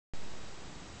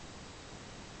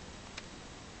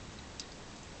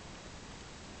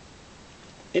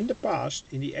In the past,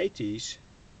 in the 80s,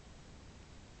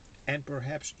 and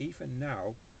perhaps even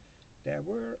now, there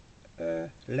were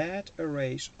LED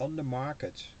arrays on the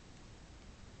market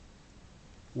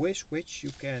with which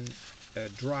you can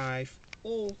drive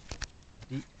all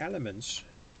the elements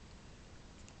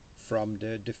from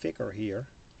the figure here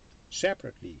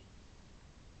separately.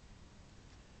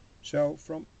 So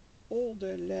from all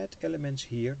the LED elements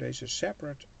here, there's a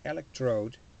separate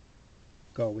electrode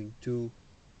going to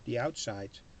the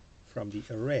outside from the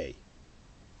array.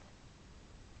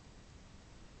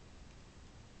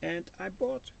 And I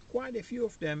bought quite a few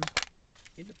of them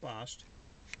in the past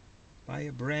by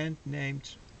a brand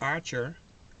named Archer.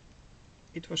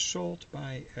 It was sold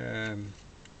by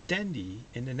Tandy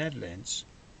in the Netherlands.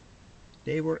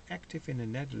 They were active in the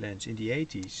Netherlands in the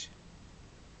 80s.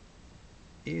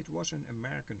 It was an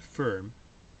American firm,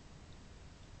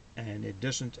 and it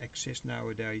doesn't exist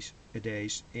nowadays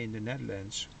in the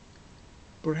Netherlands.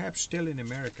 Perhaps still in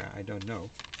America, I don't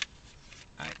know.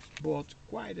 I bought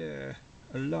quite a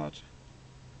lot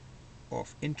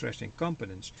of interesting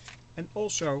components, and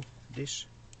also this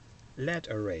LED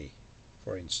array,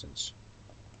 for instance.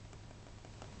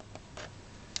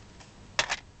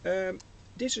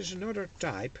 This is another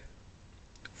type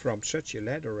from such a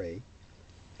LED array,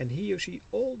 and here you see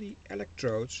all the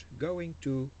electrodes going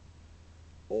to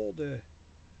all the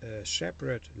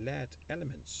separate LED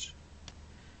elements,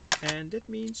 and that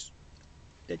means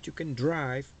that you can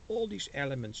drive all these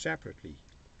elements separately.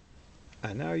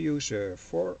 I now use a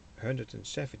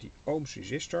 470 ohms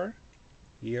resistor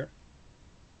here,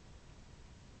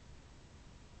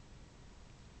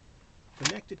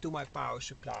 connected to my power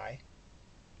supply,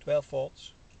 12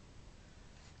 volts,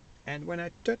 and when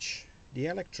I touch the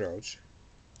electrodes,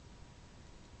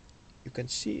 you can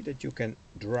see that you can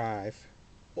drive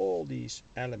all these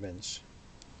elements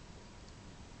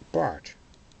apart.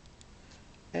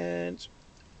 And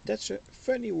that's a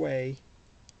funny way,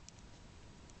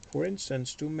 for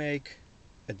instance, to make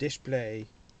a display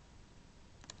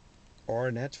or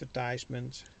an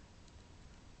advertisement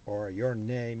or your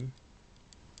name,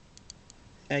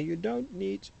 and you don't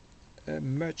need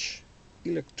much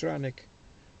electronic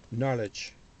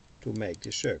knowledge to make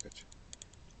this circuit.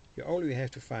 You only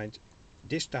have to find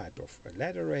this type of a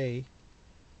LED array.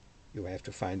 You have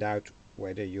to find out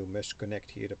whether you must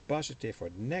connect here the positive or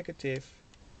the negative,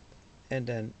 and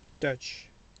then touch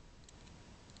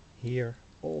here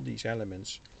all these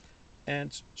elements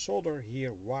and solder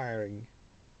here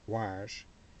wires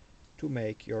to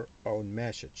make your own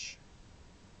message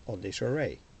on this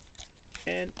array.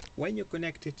 And when you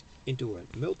connect it into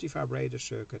a multi-vibrator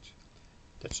circuit,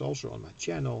 that's also on my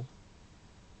channel,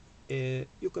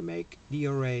 you can make the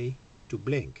array to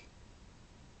blink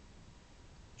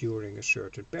during a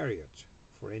certain period,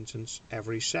 for instance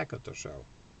every second or so.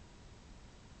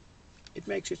 It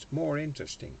makes it more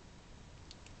interesting.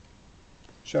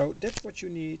 So that's what you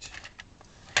need,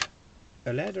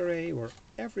 a LED array where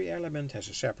every element has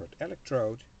a separate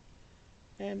electrode,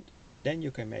 and then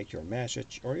you can make your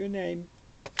message or your name.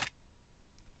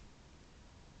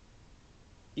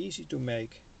 Easy to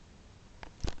make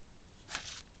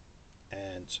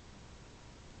and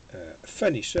a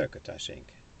funny circuit, I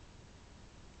think.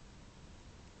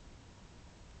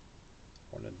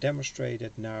 I want to demonstrate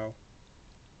it now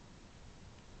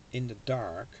in the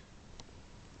dark,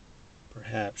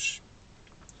 perhaps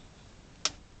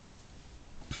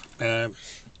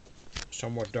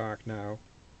somewhat dark now.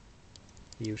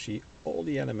 You see all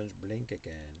the elements blink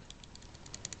again.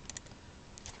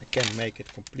 I can't make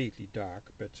it completely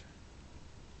dark, but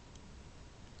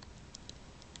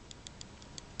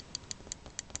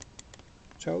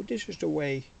so this is the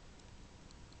way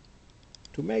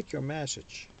to make your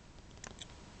message.